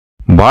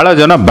ಬಹಳ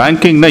ಜನ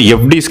ಬ್ಯಾಂಕಿಂಗ್ ನ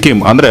FD ಸ್ಕೀಮ್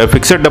ಅಂದ್ರೆ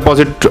ಫಿಕ್ಸೆಡ್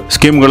ಡೆಪಾಸಿಟ್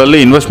ಸ್ಕೀಮ್ ಗಳಲ್ಲಿ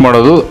ಇನ್ವೆಸ್ಟ್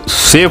ಮಾಡೋದು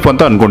ಸೇಫ್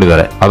ಅಂತ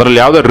ಅನ್ಕೊಂಡಿದ್ದಾರೆ. ಅದರಲ್ಲಿ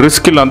ಯಾವುದೇ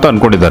ರಿಸ್ಕ್ ಇಲ್ಲ ಅಂತ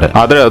ಅನ್ಕೊಂಡಿದ್ದಾರೆ.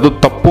 ಆದ್ರೆ ಅದು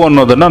ತಪ್ಪು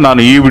ಅನ್ನೋದನ್ನ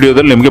ನಾನು ಈ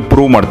ವಿಡಿಯೋದಲ್ಲಿ ನಿಮಗೆ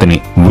ಪ್ರೂವ್ ಮಾಡ್ತೀನಿ,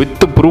 ವಿತ್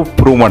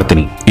ಪ್ರೂವ್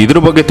ಮಾಡ್ತೀನಿ. ಇದ್ರ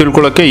ಬಗ್ಗೆ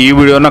ತಿಳ್ಕೊಳ್ಳೋಕೆ ಈ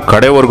ವಿಡಿಯೋನ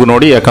ಕಡೆವರೆಗೂ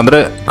ನೋಡಿ, ಯಾಕಂದ್ರೆ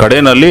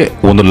ಕಡೆನಲ್ಲಿ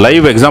ಒಂದು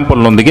ಲೈವ್ ಎಕ್ಸಾಂಪಲ್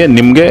ನೊಂದಿಗೆ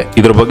ನಿಮ್ಗೆ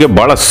ಇದ್ರ ಬಗ್ಗೆ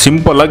ಬಹಳ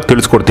ಸಿಂಪಲ್ ಆಗಿ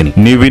ತಿಳಿಸ್ಕೊಡ್ತೀನಿ.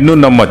 ನೀವಿನ್ನೂ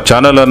ನಮ್ಮ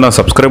ಚಾನೆಲ್ ಅನ್ನ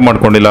ಸಬ್ಸ್ಕ್ರೈಬ್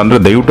ಮಾಡ್ಕೊಂಡಿಲ್ಲ ಅಂದ್ರೆ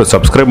ದಯವಿಟ್ಟು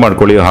ಸಬ್ಸ್ಕ್ರೈಬ್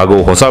ಮಾಡ್ಕೊಳ್ಳಿ, ಹಾಗೂ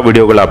ಹೊಸ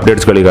ವಿಡಿಯೋಗಳ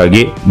ಅಪ್ಡೇಟ್ಸ್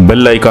ಗಳಿಗಾಗಿ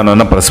ಬೆಲ್ ಐಕಾನ್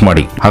ಅನ್ನ ಪ್ರೆಸ್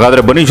ಮಾಡಿ.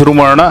 ಹಾಗಾದ್ರೆ ಬನ್ನಿ ಶುರು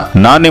ಮಾಡೋಣ.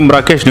 ನಾನ್ ನಿಮ್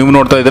ರಾಕೇಶ್, ನೀವು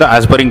ನೋಡ್ತಾ ಇದ್ದೀರಾ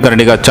aspiring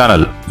Kannadiga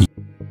channel.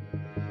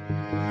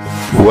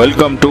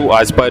 Welcome to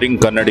aspiring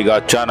Kannadiga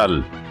channel.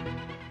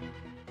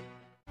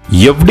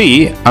 FD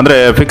ಅಂದ್ರೆ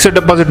ಫಿಕ್ಸೆಡ್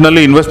ಡೆಪಾಸಿಟ್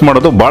ನಲ್ಲಿ ಇನ್ವೆಸ್ಟ್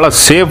ಮಾಡೋದು ಬಹಳ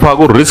ಸೇಫ್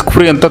ಹಾಗೂ ರಿಸ್ಕ್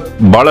ಫ್ರೀ ಅಂತ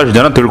ಬಹಳಷ್ಟು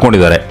ಜನ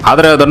ತಿಳ್ಕೊಂಡಿದ್ದಾರೆ.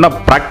 ಆದ್ರೆ ಅದನ್ನ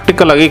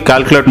ಪ್ರಾಕ್ಟಿಕಲ್ ಆಗಿ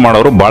ಕ್ಯಾಲ್ಕುಲೇಟ್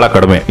ಮಾಡೋರು ಬಹಳ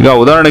ಕಡಿಮೆ. ಈಗ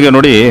ಉದಾಹರಣೆಗೆ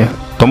ನೋಡಿ,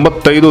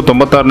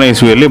 95-96ನೇ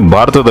ಇಸ್ವಿಯಲ್ಲಿ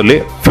ಭಾರತದಲ್ಲಿ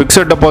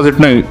ಫಿಕ್ಸೆಡ್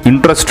ಡೆಪಾಸಿಟ್ ನ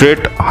ಇಂಟ್ರೆಸ್ಟ್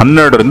ರೇಟ್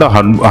 12ರಿಂದ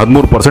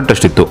 13%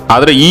 ಅಷ್ಟಿತ್ತು.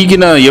 ಆದ್ರೆ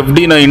ಈಗಿನ FD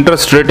ನ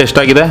ಇಂಟ್ರೆಸ್ಟ್ ರೇಟ್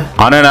ಎಷ್ಟಾಗಿದೆ?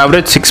 ಆನ್ ಆನ್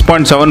ಆವರೇಜ್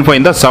 6.75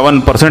 ಇಂದ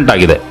 7%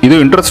 ಆಗಿದೆ. ಇದು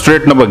ಇಂಟ್ರೆಸ್ಟ್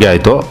ರೇಟ್ ನ ಬಗ್ಗೆ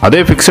ಆಯ್ತು.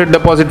 ಅದೇ ಫಿಕ್ಸೆಡ್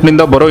ಡೆಪಾಸಿಟ್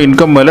ನಿಂದ ಬರೋ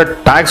ಇನ್ಕಮ್ ಮೇಲೆ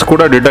ಟ್ಯಾಕ್ಸ್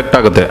ಕೂಡ ಡಿಡಕ್ಟ್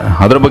ಆಗುತ್ತೆ.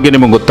 ಅದ್ರ ಬಗ್ಗೆ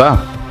ನಿಮಗೆ ಗೊತ್ತಾ?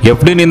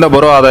 FD ನಿಂದ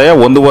ಬರೋ ಆದಾಯ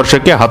ಒಂದು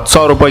ವರ್ಷಕ್ಕೆ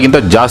 10,000 ರೂಪಾಯಿಗಿಂತ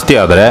ಜಾಸ್ತಿ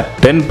ಆದ್ರೆ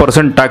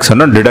 10% ಟ್ಯಾಕ್ಸ್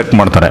ಅನ್ನು ಡಿಡಕ್ಟ್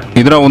ಮಾಡ್ತಾರೆ.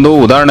 ಇದನ್ನ ಒಂದು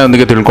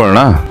ಉದಾಹರಣೆಯೊಂದಿಗೆ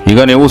ತಿಳ್ಕೊಳ್ಳೋಣ. ಈಗ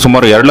ನೀವು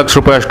ಸುಮಾರು 2 ಲಕ್ಷ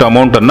ರೂಪಾಯಿ ಅಷ್ಟು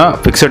ಅಮೌಂಟ್ ಅನ್ನ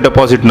ಫಿಕ್ಸೆಡ್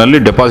ಡೆಪಾಸಿಟ್ ನಲ್ಲಿ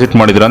ಡೆಪಾಸಿಟ್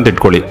ಮಾಡಿದ್ರ ಅಂತ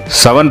ಇಟ್ಕೊಳ್ಳಿ.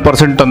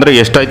 7% ಅಂದ್ರೆ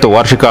ಎಷ್ಟಾಯ್ತು?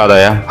 ವಾರ್ಷಿಕ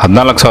ಆದಾಯ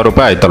 14,000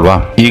 ರೂಪಾಯಿ ಆಯ್ತಲ್ವಾ?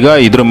 ಈಗ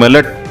ಇದ್ರ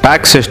ಮೇಲೆ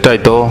ಟ್ಯಾಕ್ಸ್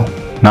ಎಷ್ಟಾಯ್ತು?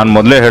 ನಾನು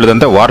ಮೊದಲೇ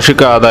ಹೇಳಿದಂತೆ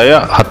ವಾರ್ಷಿಕ ಆದಾಯ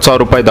 10,000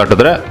 ರೂಪಾಯಿ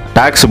ದಾಟಿದ್ರೆ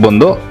ಟ್ಯಾಕ್ಸ್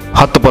ಬಂದು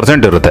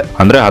 10% ಇರುತ್ತೆ.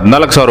 ಅಂದ್ರೆ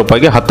 14,000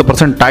 ರೂಪಾಯಿಗೆ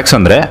 10% ಟ್ಯಾಕ್ಸ್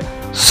ಅಂದ್ರೆ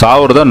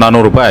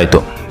 1,400 ರೂಪಾಯಿ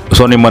ಆಯ್ತು.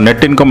 ಸೊ ನಿಮ್ಮ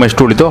ನೆಟ್ ಇನ್ಕಮ್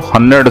ಎಷ್ಟು ಉಳಿತು?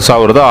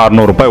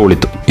 12,600 ರೂಪಾಯಿ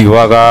ಉಳಿತು.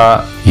 ಇವಾಗ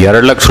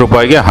 2 ಲಕ್ಷ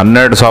ರೂಪಾಯಿಗೆ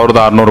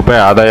 12,600 ರೂಪಾಯಿ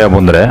ಆದಾಯ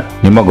ಬಂದ್ರೆ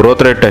ನಿಮ್ಮ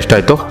ಗ್ರೋತ್ ರೇಟ್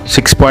ಎಷ್ಟಾಯ್ತು?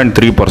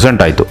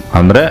 6.3% ಆಯ್ತು.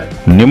 ಅಂದ್ರೆ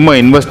ನಿಮ್ಮ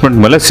ಇನ್ವೆಸ್ಟ್ಮೆಂಟ್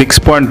ಮೇಲೆ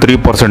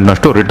 6.3%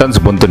 ನಷ್ಟು ರಿಟರ್ನ್ಸ್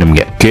ಬಂತು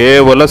ನಿಮ್ಗೆ,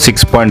 ಕೇವಲ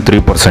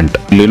 6.3%.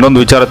 ಇಲ್ಲಿ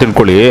ಇನ್ನೊಂದು ವಿಚಾರ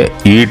ತಿಳ್ಕೊಳ್ಳಿ,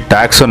 ಈ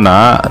ಟ್ಯಾಕ್ಸ್ ಅನ್ನ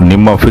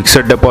ನಿಮ್ಮ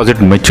ಫಿಕ್ಸೆಡ್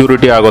ಡೆಪಾಸಿಟ್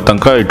ಮೆಚುರಿಟಿ ಆಗೋ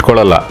ತನಕ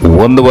ಇಟ್ಕೊಳ್ಳಲ್ಲ.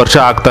 1 ವರ್ಷ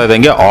ಆಗ್ತಾ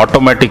ಇದ್ದಂಗೆ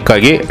ಆಟೋಮ್ಯಾಟಿಕ್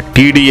ಆಗಿ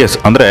TDS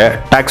ಅಂದ್ರೆ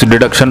ಟ್ಯಾಕ್ಸ್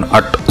ಡಿಡಕ್ಷನ್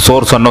ಅಟ್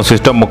ಸೋರ್ಸ್ ಅನ್ನೋ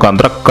ಸಿಸ್ಟಮ್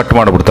ಮುಖಾಂತರ ಕಟ್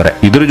ಮಾಡಿಬಿಡ್ತಾರೆ.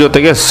 ಇದ್ರ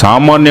ಜೊತೆಗೆ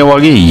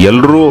ಸಾಮಾನ್ಯವಾಗಿ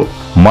ಎಲ್ಲರೂ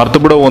ಮರ್ತು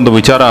ಬಿಡೋ ಒಂದು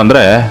ವಿಚಾರ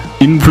ಅಂದ್ರೆ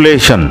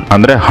ಇನ್ಫ್ಲೇಷನ್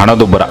ಅಂದ್ರೆ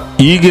ಹಣದುಬ್ಬರ.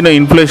 ಈಗಿನ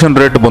ಇನ್ಫ್ಲೇಷನ್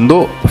ರೇಟ್ ಬಂದು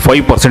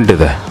 5%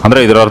 ಇದೆ. ಅಂದ್ರೆ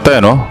ಇದರ ಅರ್ಥ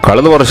ಏನು?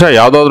 ಕಳೆದ ವರ್ಷ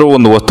ಯಾವ್ದಾದ್ರು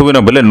ಒಂದು ವಸ್ತುವಿನ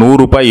ಬೆಲೆ 100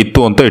 ರೂಪಾಯಿ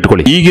ಇತ್ತು ಅಂತ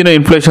ಇಟ್ಕೊಳ್ಳಿ. ಈಗಿನ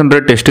ಇನ್ಫ್ಲೇಷನ್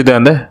ರೇಟ್ ಎಷ್ಟಿದೆ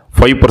ಅಂದ್ರೆ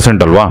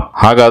 5% ಅಲ್ವಾ?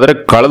 ಹಾಗಾದ್ರೆ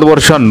ಕಳೆದ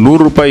ವರ್ಷ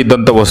 100 ರೂಪಾಯಿ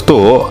ಇದ್ದಂತ ವಸ್ತು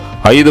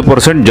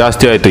 5%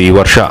 ಜಾಸ್ತಿ ಆಯ್ತು ಈ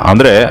ವರ್ಷ.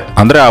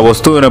 ಅಂದ್ರೆ ಆ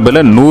ವಸ್ತುವಿನ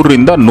ಬೆಲೆ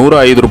 100ರಿಂದ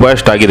 105 ರೂಪಾಯಿ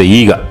ಅಷ್ಟಾಗಿದೆ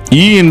ಈಗ.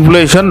 ಈ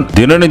ಇನ್ಫ್ಲೇಷನ್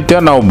ದಿನನಿತ್ಯ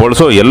ನಾವು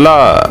ಬಳಸೋ ಎಲ್ಲಾ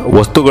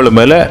ವಸ್ತುಗಳ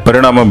ಮೇಲೆ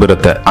ಪರಿಣಾಮ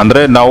ಬೀರುತ್ತೆ.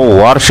 ಅಂದ್ರೆ ನಾವು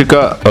ವಾರ್ಷಿಕ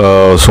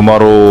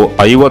ಸುಮಾರು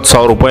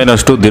 50,000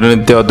 ರೂಪಾಯಿನಷ್ಟು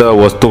ದಿನನಿತ್ಯದ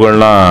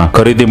ವಸ್ತುಗಳನ್ನ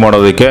ಖರೀದಿ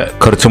ಮಾಡೋದಕ್ಕೆ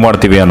ಖರ್ಚು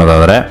ಮಾಡ್ತೀವಿ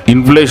ಅನ್ನೋದಾದ್ರೆ,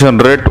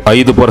 ಇನ್ಫ್ಲೇಷನ್ ರೇಟ್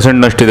 5%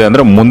 ನಷ್ಟಿದೆ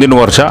ಅಂದ್ರೆ ಮುಂದಿನ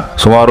ವರ್ಷ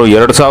ಸುಮಾರು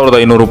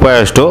 2,500 ರೂಪಾಯಿ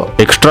ಅಷ್ಟು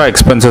ಎಕ್ಸ್ಟ್ರಾ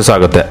ಎಕ್ಸ್ಪೆನ್ಸಸ್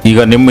ಆಗುತ್ತೆ.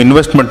 ಈಗ ನಿಮ್ಮ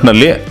ಇನ್ವೆಸ್ಟ್ಮೆಂಟ್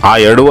ನಲ್ಲಿ ಆ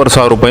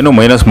 2,500 ರೂಪಾಯಿನೂ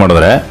ಮೈನಸ್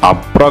ಮಾಡಿದ್ರೆ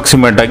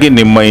ಅಪ್ರಾಕ್ಸಿಮೇಟ್ ಆಗಿ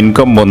ನಿಮ್ಮ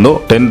ಇನ್ಕಮ್ ಬಂದು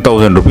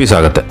 10,000 ರುಪೀಸ್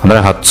ಆಗುತ್ತೆ. ಅಂದ್ರೆ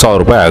 10,000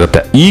 ರೂಪಾಯಿ ಆಗುತ್ತೆ.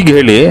 ಈಗ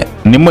ಹೇಳಿ,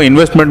 ನಿಮ್ಮ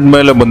ಇನ್ವೆಸ್ಟ್ಮೆಂಟ್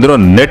ಮೇಲೆ ಬಂದಿರೋ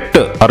ನೆಟ್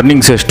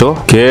ಅರ್ನಿಂಗ್ಸ್ ಎಷ್ಟು?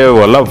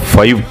 ಕೇವಲ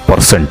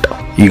 5%.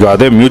 ಈಗ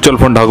ಅದೇ ಮ್ಯೂಚುವಲ್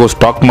ಫಂಡ್ ಹಾಗೂ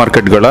ಸ್ಟಾಕ್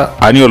ಮಾರ್ಕೆಟ್ಗಳ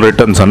ಆನ್ಯುವಲ್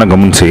ರಿಟರ್ನ್ಸ್ ಅನ್ನ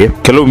ಗಮನಿಸಿ.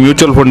 ಕೆಲವು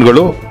ಮ್ಯೂಚುವಲ್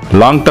ಫಂಡ್ಗಳು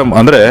ಲಾಂಗ್ ಟರ್ಮ್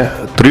ಅಂದ್ರೆ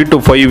 3 to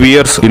 5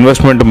 ಇಯರ್ಸ್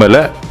ಇನ್ವೆಸ್ಟ್ಮೆಂಟ್ ಮೇಲೆ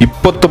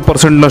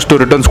 20% ನಷ್ಟು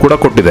ರಿಟರ್ನ್ಸ್ ಕೂಡ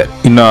ಕೊಟ್ಟಿದೆ.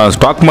 ಇನ್ನ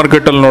ಸ್ಟಾಕ್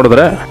ಮಾರ್ಕೆಟ್ ಅಲ್ಲಿ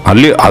ನೋಡಿದ್ರೆ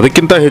ಅಲ್ಲಿ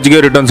ಅದಕ್ಕಿಂತ ಹೆಚ್ಚಿಗೆ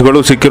ರಿಟರ್ನ್ಸ್ ಗಳು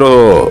ಸಿಕ್ಕಿರೋ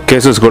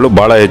ಕೇಸಸ್ ಗಳು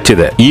ಬಹಳ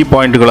ಹೆಚ್ಚಿದೆ. ಈ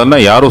ಪಾಯಿಂಟ್ ಗಳನ್ನ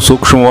ಯಾರು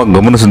ಸೂಕ್ಷ್ಮವಾಗಿ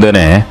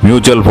ಗಮನಿಸದೇನೆ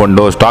mutual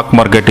fund, stock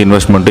market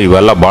investment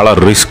ಇವೆಲ್ಲ ಬಹಳ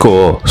ರಿಸ್ಕ್,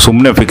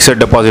 ಸುಮ್ನೆ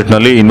ಫಿಕ್ಸೆಡ್ ಡೆಪಾಸಿಟ್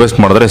ನಲ್ಲಿ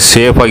ಇನ್ವೆಸ್ಟ್ ಮಾಡಿದ್ರೆ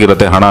ಸೇಫ್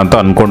ಆಗಿರುತ್ತೆ ಹಣ ಅಂತ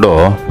ಅನ್ಕೊಂಡು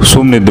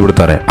ಸುಮ್ನೆ ಇದ್ದು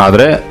ಬಿಡ್ತಾರೆ.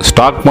 ಆದ್ರೆ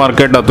ಸ್ಟಾಕ್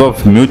ಮಾರ್ಕೆಟ್ ಅಥವಾ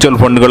ಮ್ಯೂಚುವಲ್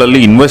ಫಂಡ್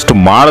ಗಳಲ್ಲಿ ಇನ್ವೆಸ್ಟ್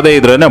ಮಾಡದೇ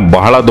ಇದ್ರೇನೆ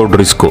ಬಹಳ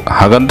ದೊಡ್ಡ ರಿಸ್ಕ್.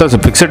 ಹಾಗಂತ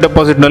ಫಿಕ್ಸೆಡ್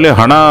ಡೆಪಾಸಿಟ್ ನಲ್ಲಿ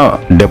ಹಣ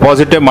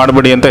ಡೆಪಾಸಿಟೇ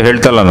ಮಾಡಬೇಡಿ ಅಂತ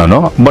ಹೇಳ್ತಾ ಇಲ್ಲ ನಾನು.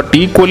 ಬಟ್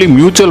ಈಕ್ವಲಿ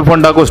ಮ್ಯೂಚುವಲ್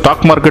ಫಂಡ್ ಹಾಗೂ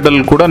ಸ್ಟಾಕ್ ಮಾರ್ಕೆಟ್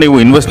ಅಲ್ಲಿ ಕೂಡ ನೀವು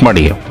ಇನ್ವೆಸ್ಟ್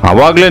ಮಾಡಿ.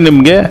 ಅವಾಗ್ಲೇ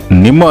ನಿಮ್ಗೆ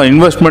ನಿಮ್ಮ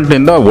ಇನ್ವೆಸ್ಟ್ಮೆಂಟ್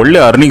ನಿಂದ ಒಳ್ಳೆ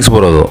ಅರ್ನಿಂಗ್ಸ್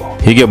ಬರೋದು.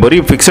 ಹೀಗೆ ಬರೀ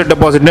ಫಿಕ್ಸೆಡ್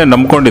ಡೆಪಾಸಿಟ್ ನೇ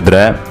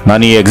ನಂಬ್ಕೊಂಡಿದ್ರೆ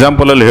ನಾನು ಈ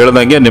ಎಕ್ಸಾಂಪಲ್ ಅಲ್ಲಿ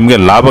ಹೇಳ್ದಂಗೆ ನಿಮ್ಗೆ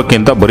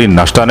ಲಾಭಕ್ಕಿಂತ ಬರೀ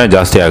ನಷ್ಟನೇ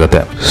ಜಾಸ್ತಿ ಆಗುತ್ತೆ.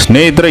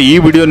 ಸ್ನೇಹಿತರೆ, ಈ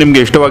ವಿಡಿಯೋ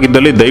ನಿಮ್ಗೆ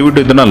ಇಷ್ಟವಾಗಿದ್ದಲ್ಲಿ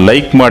ದಯವಿಟ್ಟು ಇದನ್ನ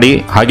ಲೈಕ್ ಮಾಡಿ,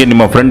 ಹಾಗೆ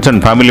ನಿಮ್ಮ ಫ್ರೆಂಡ್ಸ್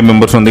ಅಂಡ್ ಫ್ಯಾಮಿಲಿ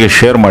ಮೆಂಬರ್ಸ್ ನೊಂದಿಗೆ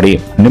ಶೇರ್ ಮಾಡಿ.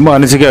 ನಿಮ್ಮ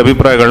ಅನಿಸಿಕೆ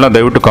ಅಭಿಪ್ರಾಯಗಳನ್ನ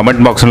ದಯವಿಟ್ಟು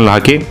ಕಮೆಂಟ್ ಬಾಕ್ಸ್ ನಲ್ಲಿ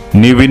ಹಾಕಿ.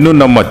 ನೀವಿನ್ನೂ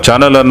ನಮ್ಮ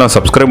ಚಾನೆಲ್ ಅನ್ನ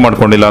ಸಬ್ಸ್ಕ್ರೈಬ್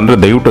ಮಾಡ್ಕೊಂಡಿಲ್ಲ ಅಂದ್ರೆ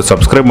ದಯವಿಟ್ಟು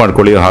ಸಬ್ಸ್ಕ್ರೈಬ್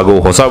ಮಾಡ್ಕೊಳ್ಳಿ, ಹಾಗೂ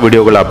ಹೊಸ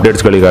ವಿಡಿಯೋಗಳ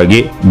ಅಪ್ಡೇಟ್ಸ್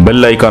ಗಳಿಗಾಗಿ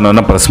ಬೆಲ್ ಐಕಾನ್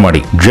ಅನ್ನ ಪ್ರೆಸ್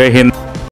ಮಾಡಿ. ಜೈ ಹಿಂದ್.